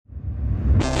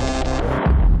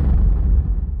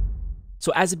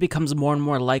So as it becomes more and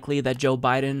more likely that Joe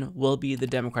Biden will be the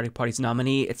Democratic Party's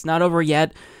nominee, it's not over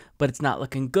yet, but it's not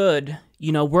looking good.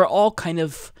 We're all kind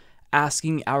of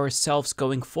asking ourselves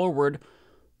going forward,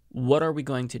 what are we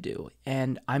going to do?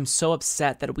 And I'm so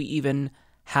upset that we even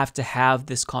have to have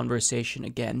this conversation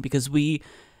again, because we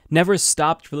never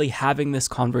stopped really having this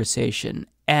conversation.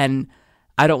 And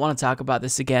I don't want to talk about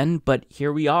this again, but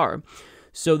here we are.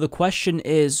 So the question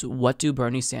is, what do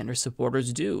Bernie Sanders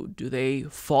supporters do? Do they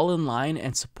fall in line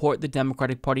and support the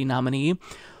Democratic Party nominee?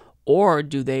 Or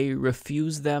do they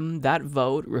refuse them that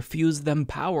vote, refuse them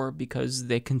power because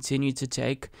they continue to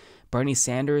take Bernie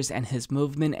Sanders and his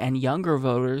movement and younger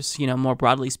voters, more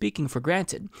broadly speaking, for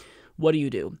granted? What do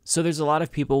you do? So there's a lot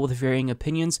of people with varying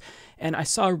opinions, and I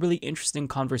saw a really interesting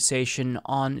conversation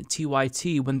on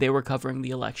TYT when they were covering the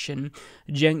election.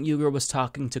 Cenk Uygur was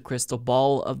talking to Krystal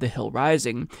Ball of The Hill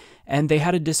Rising, and they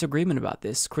had a disagreement about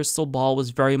this. Krystal Ball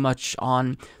was very much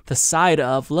on the side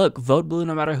of, look, vote blue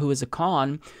no matter who is a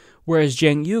con, whereas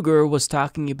Cenk Uygur was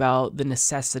talking about the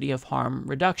necessity of harm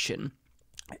reduction.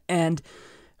 And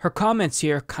her comments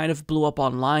here kind of blew up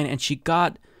online, and she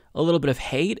got a little bit of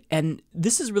hate, and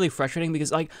this is really frustrating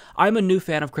because, I'm a new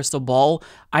fan of Krystal Ball.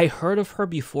 I heard of her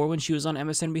before when she was on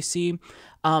MSNBC,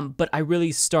 but I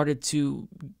really started to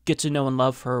get to know and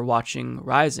love her watching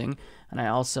Rising, and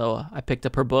I picked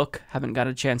up her book. Haven't got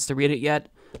a chance to read it yet.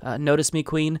 Notice me,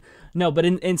 Queen. No, but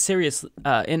in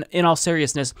all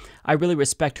seriousness, I really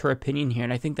respect her opinion here,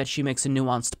 and I think that she makes a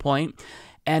nuanced point.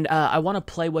 And I want to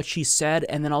play what she said,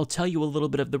 and then I'll tell you a little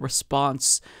bit of the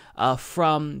response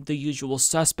from the usual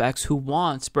suspects who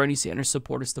wants Bernie Sanders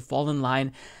supporters to fall in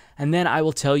line, and then I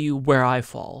will tell you where I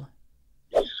fall.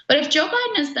 But if Joe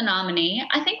Biden is the nominee,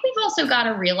 I think we've also got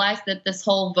to realize that this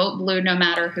whole vote blue no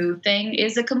matter who thing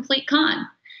is a complete con.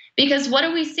 Because what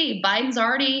do we see? Biden's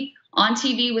already on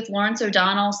TV with Lawrence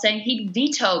O'Donnell saying he'd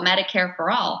veto Medicare for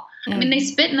all. I mean, they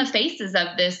spit in the faces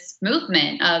of this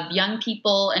movement of young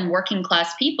people and working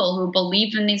class people who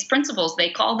believe in these principles. They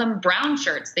call them brown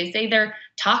shirts. They say they're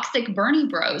toxic Bernie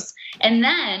bros, and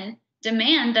then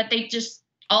demand that they just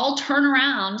all turn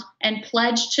around and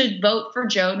pledge to vote for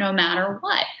Joe no matter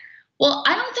what. Well,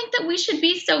 I don't think that we should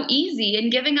be so easy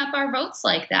in giving up our votes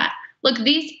like that. Look,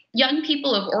 these young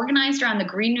people have organized around the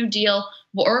Green New Deal,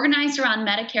 organized around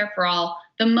Medicare for all.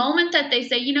 The moment that they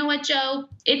say, you know what, Joe,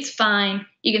 it's fine.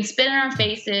 You can spit in our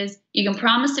faces. You can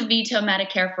promise to veto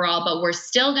Medicare for all, but we're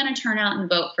still going to turn out and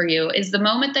vote for you, is the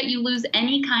moment that you lose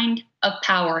any kind of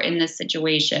power in this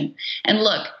situation. And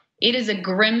look, it is a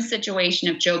grim situation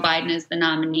if Joe Biden is the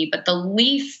nominee, but the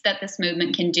least that this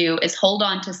movement can do is hold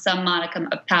on to some modicum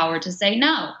of power to say,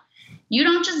 no, you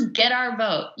don't just get our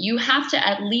vote. You have to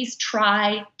at least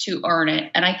try to earn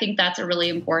it. And I think that's a really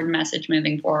important message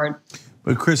moving forward.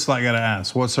 But Krystal, I got to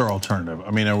ask, what's our alternative? I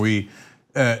mean,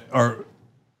 I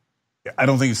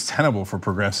don't think it's tenable for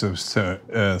progressives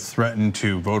to threaten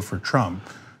to vote for Trump.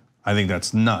 I think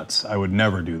that's nuts. I would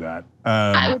never do that.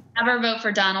 I would never vote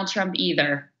for Donald Trump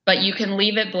either, but you can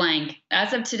leave it blank.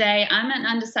 As of today, I'm an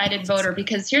undecided voter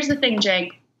because here's the thing,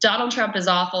 Jake. Donald Trump is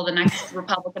awful. The next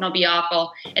Republican will be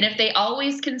awful. And if they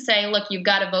always can say, look, you've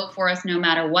got to vote for us no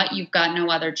matter what, you've got no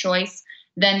other choice,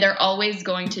 then they're always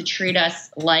going to treat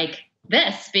us like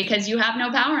this because you have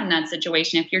no power in that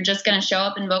situation if you're just going to show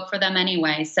up and vote for them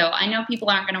anyway. So I know people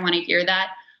aren't going to want to hear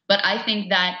that, but I think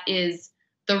that is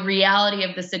the reality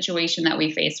of the situation that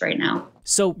we face right now.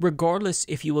 So regardless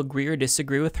if you agree or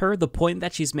disagree with her, the point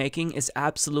that she's making is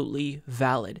absolutely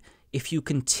valid. If you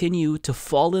continue to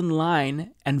fall in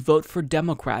line and vote for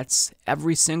Democrats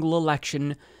every single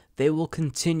election, they will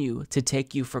continue to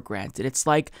take you for granted. It's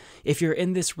like if you're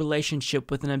in this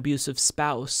relationship with an abusive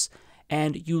spouse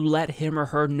and you let him or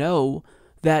her know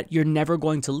that you're never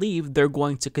going to leave, they're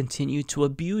going to continue to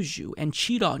abuse you and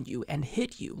cheat on you and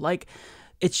hit you. Like,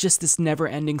 it's just this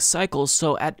never-ending cycle.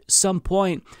 So at some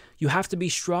point, you have to be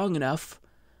strong enough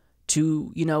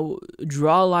to,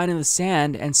 draw a line in the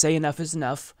sand and say enough is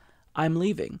enough. I'm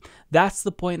leaving. That's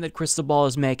the point that Krystal Ball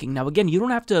is making. Now, again, you don't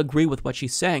have to agree with what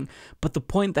she's saying, but the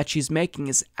point that she's making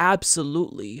is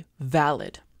absolutely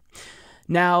valid.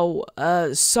 Now,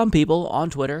 some people on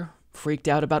Twitter freaked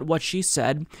out about what she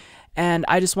said, and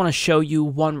I just want to show you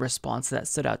one response that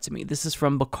stood out to me. This is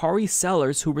from Bakari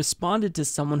Sellers, who responded to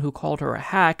someone who called her a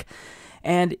hack,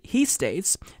 and he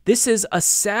states, "This is a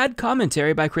sad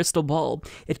commentary by Krystal Ball.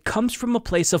 It comes from a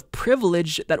place of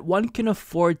privilege that one can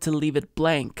afford to leave it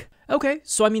blank." Okay,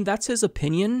 so I mean, that's his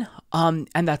opinion,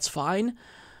 and that's fine,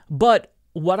 but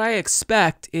what I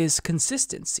expect is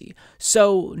consistency.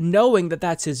 So knowing that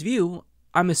that's his view,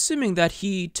 I'm assuming that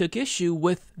he took issue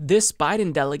with this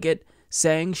Biden delegate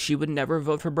saying she would never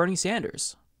vote for Bernie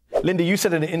Sanders. Linda, you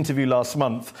said in an interview last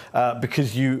month,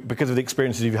 because of the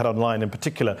experiences you've had online in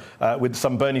particular with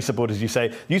some Bernie supporters, you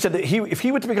said that if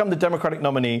he were to become the Democratic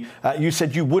nominee, you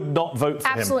said you would not vote for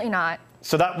him. Absolutely not.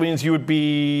 So that means you would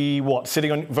be, what,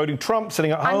 voting Trump,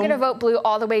 sitting at home? I'm going to vote blue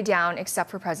all the way down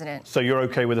except for president. So you're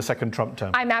okay with a second Trump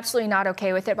term? I'm absolutely not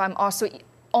okay with it, but I'm also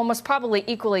almost probably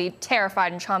equally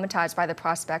terrified and traumatized by the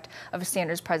prospect of a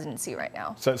Sanders presidency right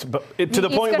now. So to the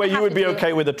point where you would be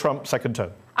okay with a Trump second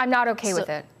term? I'm not okay with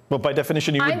it. Well, by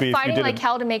definition, you would be if you didn't. I'm fighting like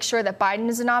hell to make sure that Biden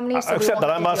is a nominee. So except that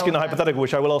I'm asking a hypothetical,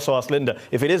 which I will also ask Linda.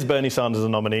 If it is Bernie Sanders a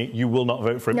nominee, you will not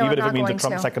vote for him, even if it means a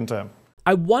Trump second term.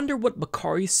 I wonder what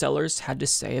Bakari Sellers had to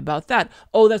say about that.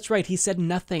 Oh, that's right. He said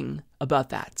nothing about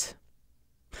that.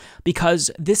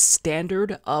 Because this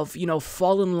standard of,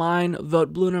 fall in line,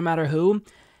 vote blue no matter who,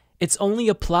 it's only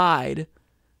applied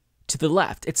to the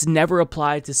left. It's never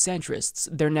applied to centrists.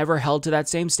 They're never held to that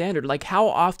same standard. Like, how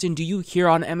often do you hear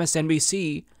on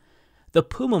MSNBC the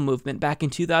Puma movement back in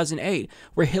 2008,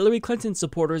 where Hillary Clinton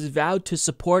supporters vowed to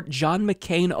support John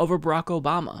McCain over Barack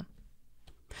Obama?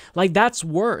 Like, that's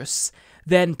worse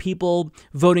than people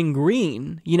voting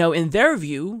green, in their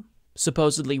view,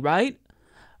 supposedly, right?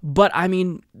 But, I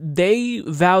mean, they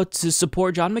vowed to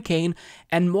support John McCain,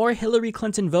 and more Hillary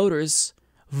Clinton voters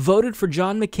voted for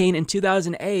John McCain in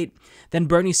 2008 than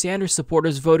Bernie Sanders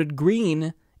supporters voted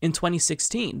green in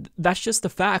 2016. That's just the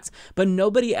fact, but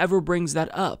nobody ever brings that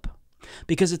up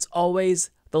because it's always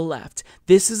the left.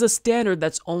 This is a standard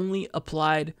that's only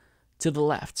applied to the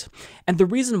left. And the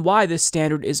reason why this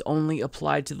standard is only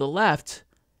applied to the left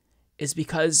is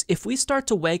because if we start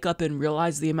to wake up and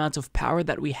realize the amount of power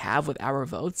that we have with our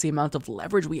votes, the amount of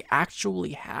leverage we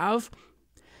actually have,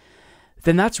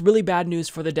 then that's really bad news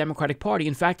for the Democratic Party.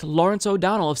 In fact, Lawrence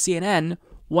O'Donnell of CNN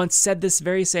once said this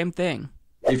very same thing.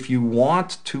 If you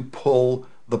want to pull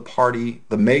the party,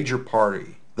 the major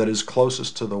party that is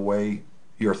closest to the way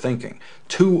you're thinking,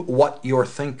 to what you're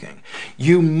thinking,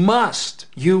 you must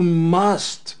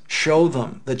show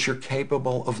them that you're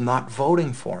capable of not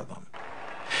voting for them.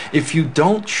 If you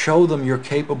don't show them you're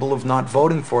capable of not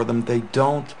voting for them, they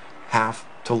don't have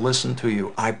to listen to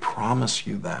you. I promise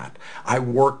you that. I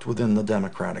worked within the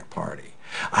Democratic Party.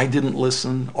 I didn't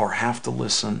listen or have to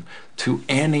listen to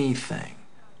anything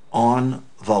on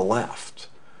the left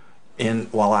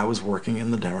while I was working in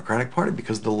the Democratic Party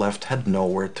because the left had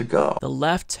nowhere to go. The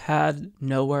left had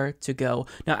nowhere to go.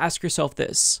 Now ask yourself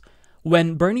this.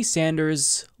 When Bernie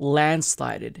Sanders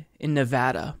landslided in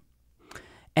Nevada,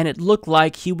 and it looked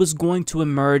like he was going to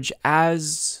emerge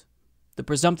as the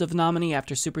presumptive nominee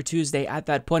after Super Tuesday at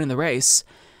that point in the race,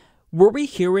 were we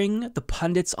hearing the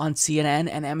pundits on CNN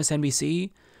and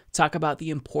MSNBC talk about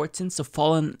the importance of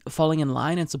falling in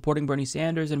line and supporting Bernie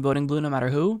Sanders and voting blue no matter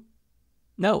who?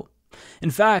 No.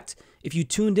 In fact, if you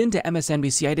tuned into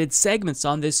MSNBC, I did segments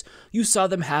on this, you saw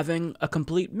them having a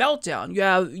complete meltdown. You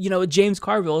have, James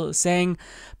Carville saying,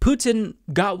 Putin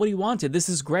got what he wanted. This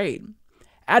is great.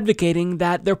 Advocating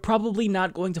that they're probably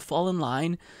not going to fall in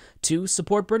line to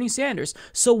support Bernie Sanders.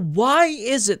 So why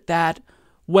is it that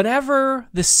whenever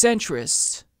the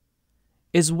centrist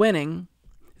is winning,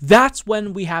 that's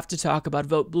when we have to talk about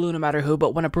vote blue no matter who,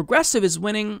 but when a progressive is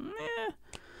winning,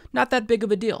 not that big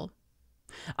of a deal?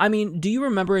 I mean, do you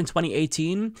remember in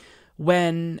 2018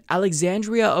 when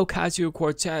Alexandria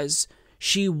Ocasio-Cortez,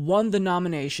 she won the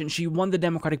nomination, she won the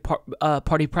Democratic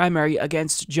Party primary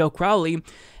against Joe Crowley,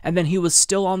 and then he was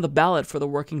still on the ballot for the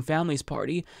Working Families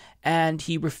Party, and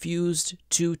he refused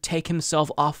to take himself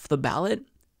off the ballot?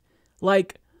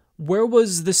 Like, where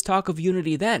was this talk of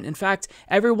unity then? In fact,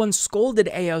 everyone scolded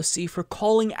AOC for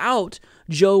calling out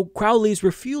Joe Crowley's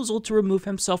refusal to remove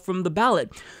himself from the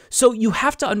ballot. So you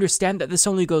have to understand that this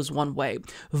only goes one way.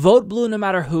 Vote blue no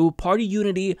matter who. Party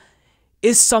unity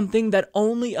is something that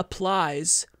only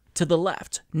applies to the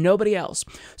left, nobody else.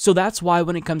 So that's why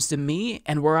when it comes to me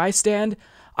and where I stand,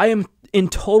 I am in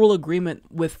total agreement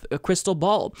with Krystal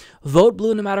Ball. Vote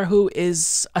blue no matter who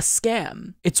is a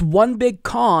scam. It's one big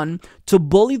con to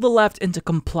bully the left into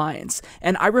compliance,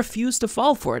 and I refuse to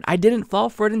fall for it. I didn't fall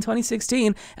for it in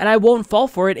 2016, and I won't fall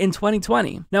for it in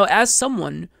 2020. Now, as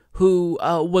someone who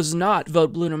was not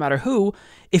vote blue no matter who,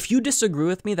 if you disagree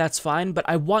with me, that's fine, but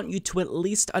I want you to at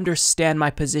least understand my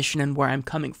position and where I'm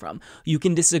coming from. You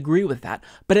can disagree with that,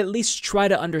 but at least try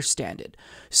to understand it.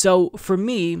 So for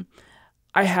me,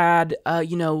 I had,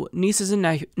 nieces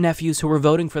and nephews who were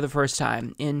voting for the first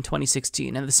time in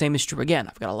 2016, and the same is true again.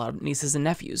 I've got a lot of nieces and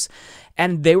nephews,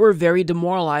 and they were very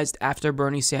demoralized after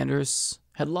Bernie Sanders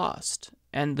had lost,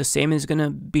 and the same is going to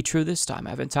be true this time. I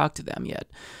haven't talked to them yet,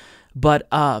 but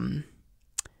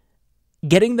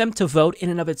getting them to vote in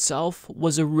and of itself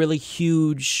was a really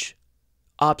huge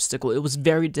obstacle. It was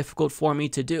very difficult for me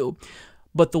to do.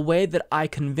 But the way that I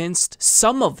convinced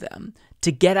some of them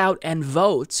to get out and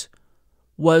vote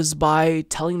was by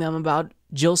telling them about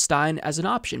Jill Stein as an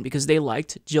option, because they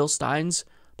liked Jill Stein's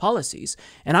policies.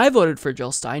 And I voted for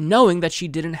Jill Stein knowing that she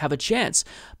didn't have a chance.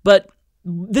 But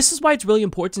this is why it's really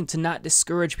important to not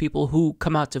discourage people who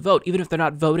come out to vote, even if they're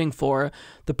not voting for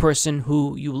the person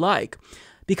who you like.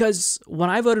 Because when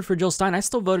I voted for Jill Stein, I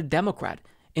still voted Democrat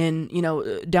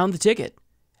down the ticket,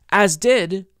 as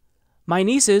did my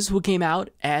nieces who came out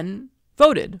and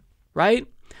voted, right?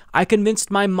 I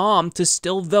convinced my mom to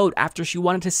still vote after she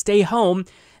wanted to stay home,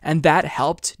 and that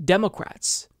helped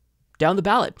Democrats down the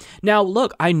ballot. Now,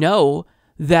 look, I know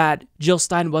that Jill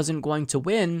Stein wasn't going to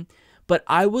win, but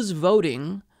I was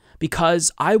voting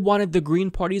because I wanted the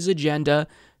Green Party's agenda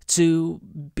to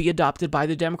be adopted by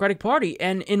the Democratic Party.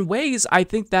 And in ways, I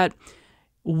think that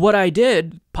what I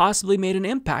did possibly made an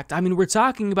impact. I mean, we're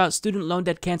talking about student loan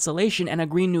debt cancellation and a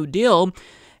Green New Deal,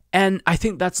 and I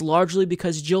think that's largely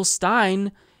because Jill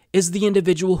Stein is the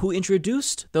individual who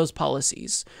introduced those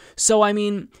policies. So, I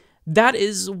mean, that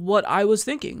is what I was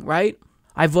thinking, right?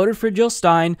 I voted for Jill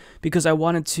Stein because I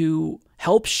wanted to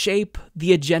help shape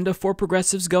the agenda for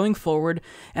progressives going forward,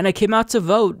 and I came out to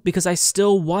vote because I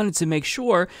still wanted to make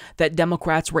sure that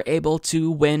Democrats were able to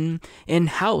win in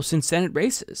House and Senate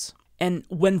races. And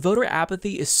when voter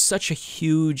apathy is such a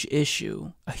huge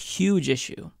issue,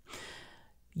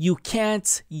 you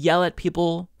can't yell at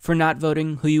people for not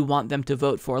voting who you want them to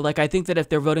vote for. Like, I think that if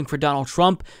they're voting for Donald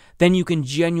Trump, then you can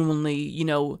genuinely,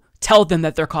 tell them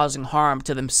that they're causing harm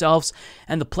to themselves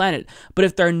and the planet. But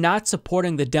if they're not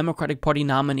supporting the Democratic Party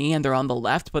nominee and they're on the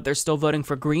left, but they're still voting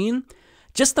for Green,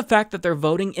 just the fact that they're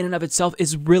voting in and of itself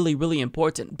is really, really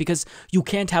important, because you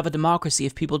can't have a democracy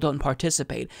if people don't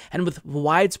participate. And with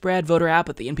widespread voter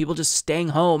apathy and people just staying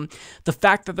home, the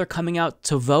fact that they're coming out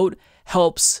to vote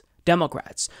helps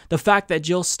Democrats. The fact that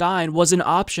Jill Stein was an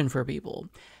option for people,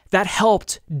 that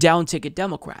helped down-ticket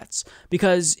Democrats.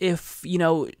 Because if,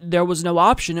 there was no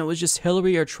option, it was just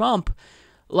Hillary or Trump,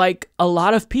 like a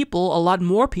lot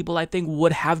more people, I think,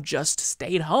 would have just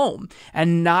stayed home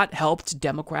and not helped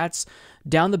Democrats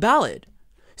down the ballot.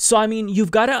 So, I mean,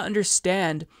 you've got to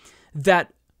understand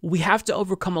that we have to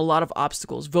overcome a lot of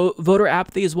obstacles. Voter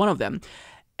apathy is one of them.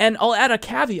 And I'll add a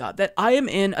caveat that I am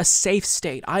in a safe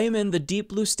state. I am in the deep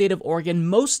blue state of Oregon.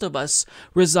 Most of us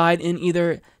reside in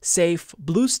either safe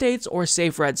blue states or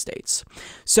safe red states.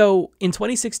 So in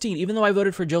 2016, even though I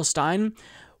voted for Jill Stein,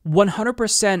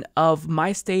 100% of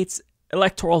my state's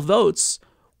electoral votes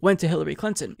went to Hillary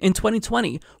Clinton. In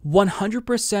 2020,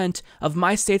 100% of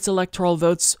my state's electoral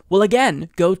votes will again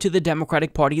go to the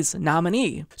Democratic Party's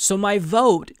nominee. So my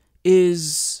vote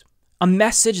is a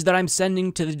message that I'm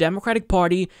sending to the Democratic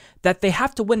Party that they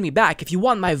have to win me back. If you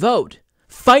want my vote,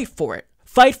 fight for it.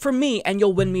 Fight for me and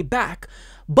you'll win me back.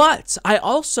 But I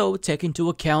also take into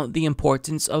account the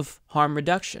importance of harm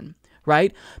reduction,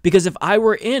 right? Because if I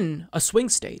were in a swing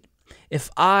state,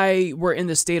 if I were in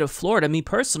the state of Florida, me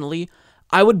personally,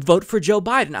 I would vote for Joe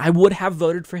Biden. I would have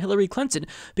voted for Hillary Clinton,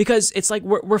 because it's like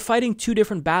we're fighting two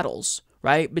different battles,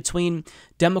 right, between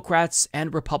Democrats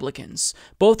and Republicans.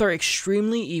 Both are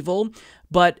extremely evil,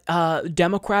 but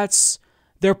Democrats,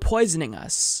 they're poisoning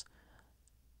us.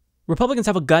 Republicans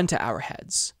have a gun to our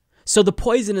heads. So the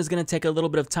poison is going to take a little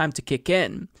bit of time to kick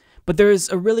in. But there is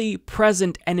a really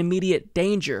present and immediate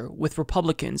danger with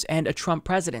Republicans and a Trump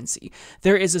presidency.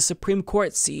 There is a Supreme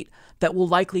Court seat that will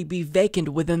likely be vacant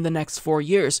within the next 4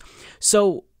 years.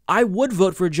 So I would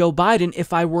vote for Joe Biden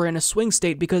if I were in a swing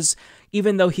state, because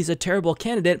even though he's a terrible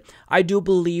candidate, I do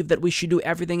believe that we should do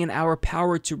everything in our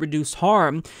power to reduce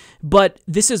harm. But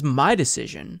this is my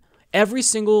decision. Every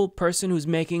single person who's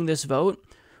making this vote,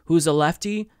 who's a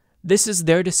lefty, this is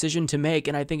their decision to make,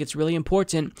 and I think it's really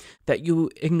important that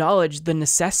you acknowledge the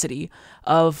necessity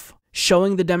of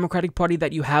showing the Democratic Party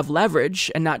that you have leverage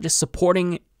and not just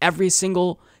supporting every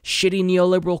single shitty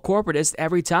neoliberal corporatist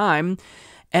every time,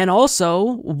 and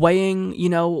also weighing,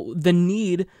 the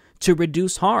need to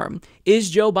reduce harm. Is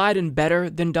Joe Biden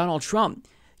better than Donald Trump?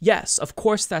 Yes, of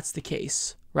course that's the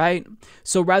case, right?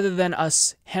 So rather than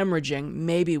us hemorrhaging,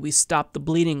 maybe we stop the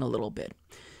bleeding a little bit.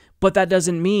 But that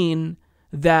doesn't mean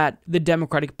that the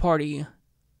Democratic Party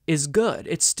is good.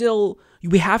 It's still,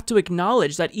 we have to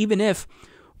acknowledge that even if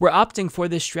we're opting for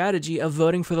this strategy of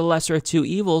voting for the lesser of two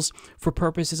evils for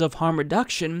purposes of harm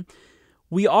reduction,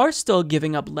 we are still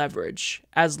giving up leverage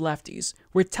as lefties.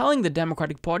 We're telling the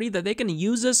Democratic Party that they can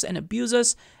use us and abuse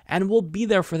us, and we'll be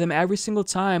there for them every single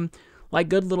time like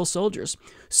good little soldiers.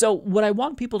 So what I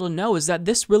want people to know is that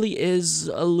this really is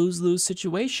a lose-lose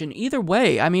situation. Either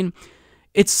way, I mean,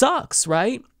 it sucks,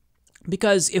 right?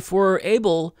 Because if we're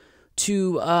able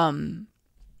to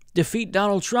defeat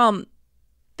Donald Trump,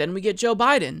 then we get Joe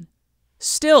Biden.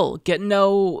 Still get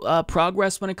no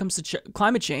progress when it comes to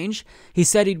climate change. He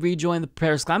said he'd rejoin the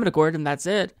Paris Climate Accord, and that's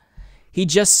it. He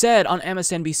just said on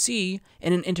MSNBC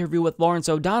in an interview with Lawrence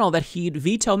O'Donnell that he'd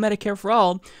veto Medicare for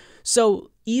all.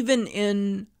 So even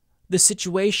in the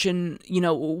situation,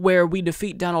 where we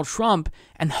defeat Donald Trump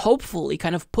and hopefully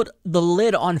kind of put the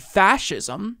lid on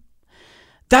fascism,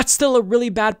 that's still a really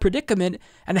bad predicament.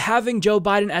 And having Joe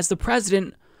Biden as the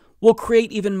president will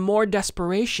create even more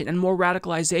desperation and more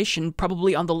radicalization,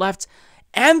 probably on the left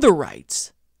and the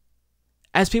right,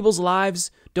 as people's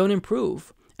lives don't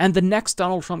improve and the next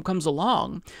Donald Trump comes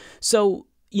along. So,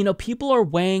 people are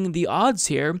weighing the odds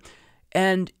here,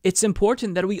 and it's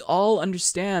important that we all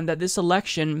understand that this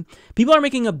election, people are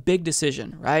making a big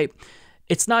decision, right?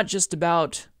 It's not just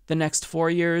about the next 4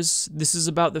 years. This is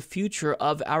about the future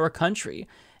of our country,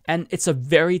 and it's a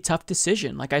very tough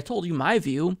decision. Like I told you my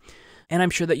view, and I'm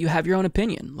sure that you have your own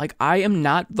opinion. Like, I am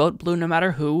not vote blue no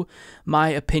matter who. My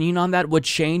opinion on that would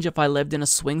change if I lived in a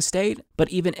swing state. But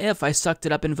even if I sucked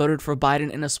it up and voted for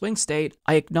Biden in a swing state,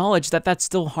 I acknowledge that that's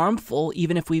still harmful,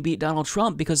 even if we beat Donald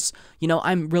Trump, because,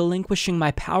 I'm relinquishing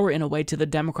my power in a way to the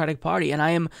Democratic Party, and I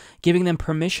am giving them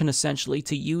permission, essentially,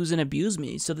 to use and abuse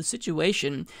me. So the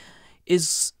situation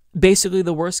is basically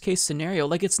the worst case scenario.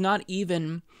 Like, it's not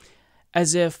even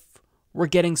as if we're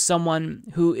getting someone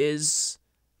who is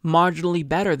marginally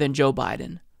better than Joe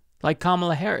Biden, like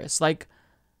Kamala Harris. Like,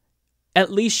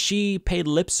 at least she paid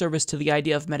lip service to the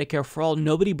idea of Medicare for all.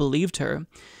 Nobody believed her.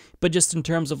 But just in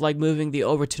terms of like moving the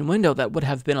Overton window, that would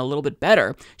have been a little bit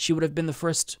better. She would have been the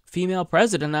first female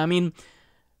president. I mean,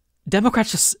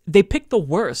 Democrats just, they picked the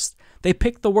worst. They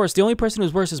picked the worst. The only person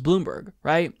who's worse is Bloomberg,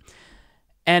 right?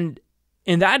 And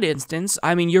in that instance,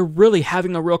 I mean, you're really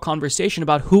having a real conversation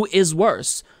about who is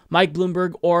worse, Mike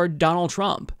Bloomberg or Donald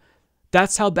Trump.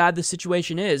 That's how bad the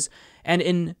situation is. And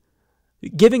in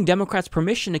giving Democrats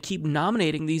permission to keep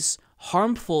nominating these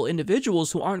harmful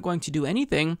individuals who aren't going to do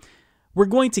anything, we're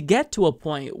going to get to a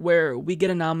point where we get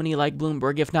a nominee like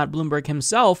Bloomberg, if not Bloomberg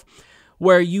himself,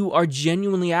 where you are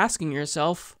genuinely asking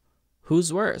yourself,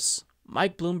 who's worse,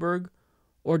 Mike Bloomberg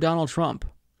or Donald Trump?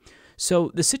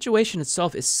 So the situation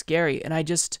itself is scary. And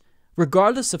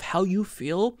regardless of how you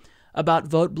feel about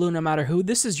vote blue no matter who,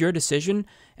 this is your decision,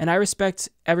 and I respect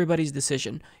everybody's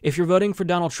decision. If you're voting for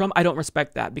Donald Trump, I don't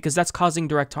respect that, because that's causing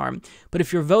direct harm. But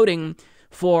if you're voting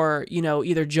for,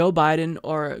 either Joe Biden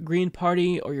or Green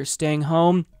Party, or you're staying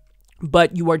home,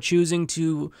 but you are choosing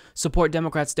to support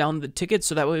Democrats down the ticket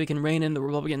so that way we can rein in the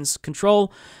Republicans'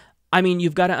 control, I mean,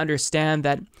 you've got to understand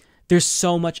that there's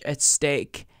so much at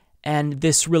stake, and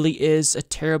this really is a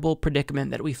terrible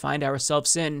predicament that we find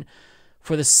ourselves in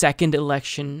for the second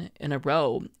election in a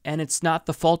row. And it's not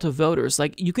the fault of voters.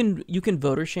 Like, you can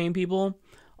voter shame people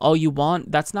all you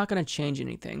want. That's not going to change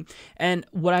anything. And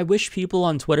what I wish people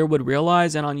on Twitter would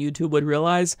realize and on YouTube would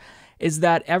realize is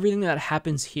that everything that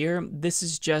happens here, this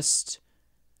is,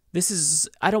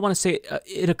 I don't want to say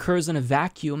it occurs in a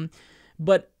vacuum,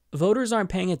 but voters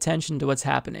aren't paying attention to what's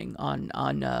happening on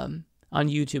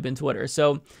YouTube and Twitter.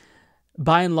 So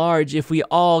by and large, if we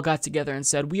all got together and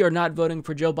said, we are not voting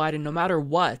for Joe Biden no matter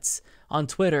what on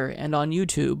Twitter and on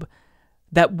YouTube,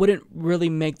 that wouldn't really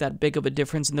make that big of a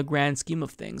difference in the grand scheme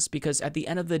of things. Because at the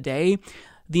end of the day,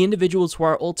 the individuals who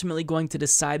are ultimately going to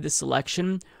decide this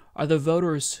election are the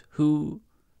voters who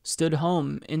stood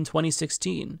home in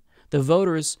 2016, the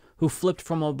voters who flipped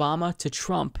from Obama to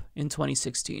Trump in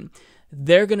 2016.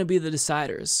 They're going to be the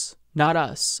deciders, not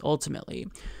us, ultimately.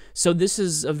 So this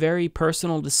is a very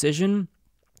personal decision,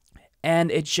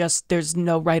 and there's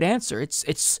no right answer.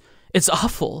 It's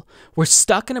awful. We're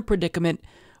stuck in a predicament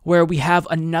where we have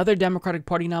another Democratic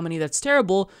Party nominee that's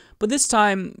terrible, but this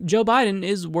time Joe Biden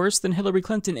is worse than Hillary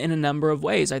Clinton in a number of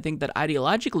ways. I think that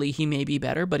ideologically he may be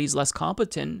better, but he's less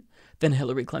competent than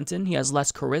Hillary Clinton. He has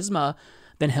less charisma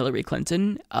than Hillary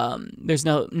Clinton. There's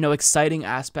no exciting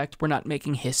aspect. We're not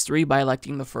making history by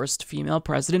electing the first female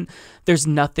president. There's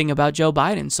nothing about Joe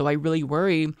Biden. So I really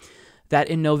worry that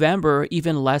in November,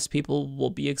 even less people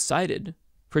will be excited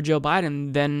for Joe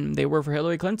Biden than they were for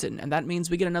Hillary Clinton. And that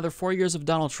means we get another 4 years of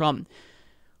Donald Trump,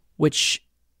 which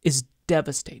is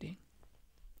devastating.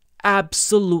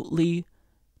 Absolutely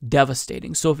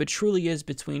devastating. So if it truly is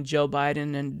between Joe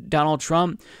Biden and Donald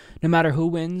Trump, no matter who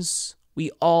wins, we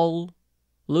all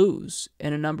lose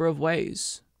in a number of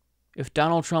ways. If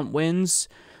Donald Trump wins,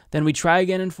 then we try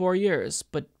again in 4 years,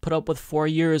 but put up with 4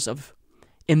 years of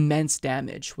immense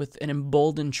damage with an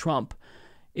emboldened Trump.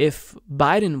 If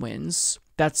Biden wins,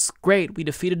 that's great. We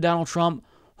defeated Donald Trump.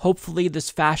 Hopefully this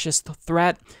fascist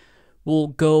threat will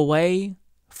go away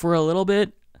for a little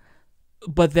bit,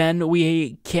 but then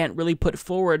we can't really put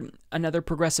forward another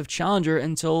progressive challenger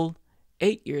until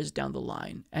 8 years down the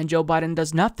line. And Joe Biden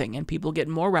does nothing, and people get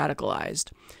more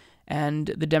radicalized. And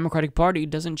the Democratic Party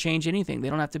doesn't change anything. They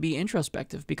don't have to be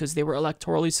introspective because they were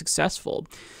electorally successful.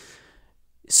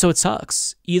 So it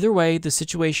sucks. Either way, the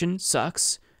situation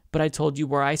sucks. But I told you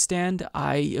where I stand.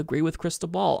 I agree with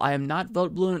Krystal. I am not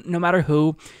vote blue no matter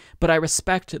who, but I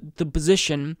respect the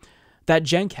position that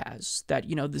Cenk has, that,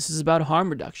 this is about harm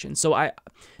reduction. So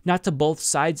not to both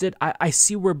sides it, I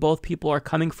see where both people are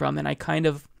coming from, and I kind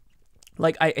of,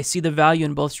 I see the value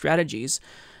in both strategies.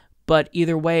 But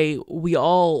either way, we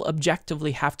all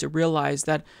objectively have to realize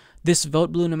that this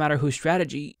vote blue no matter who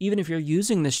strategy, even if you're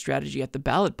using this strategy at the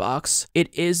ballot box,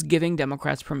 it is giving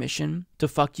Democrats permission to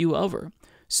fuck you over.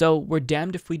 So we're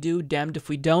damned if we do, damned if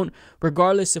we don't.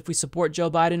 Regardless, if we support Joe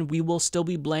Biden, we will still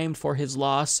be blamed for his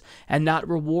loss and not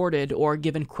rewarded or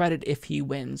given credit if he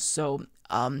wins. So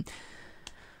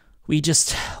we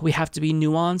have to be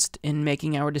nuanced in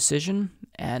making our decision.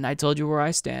 And I told you where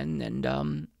I stand,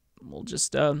 and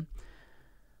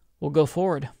we'll go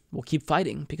forward. We'll keep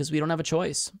fighting because we don't have a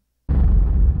choice.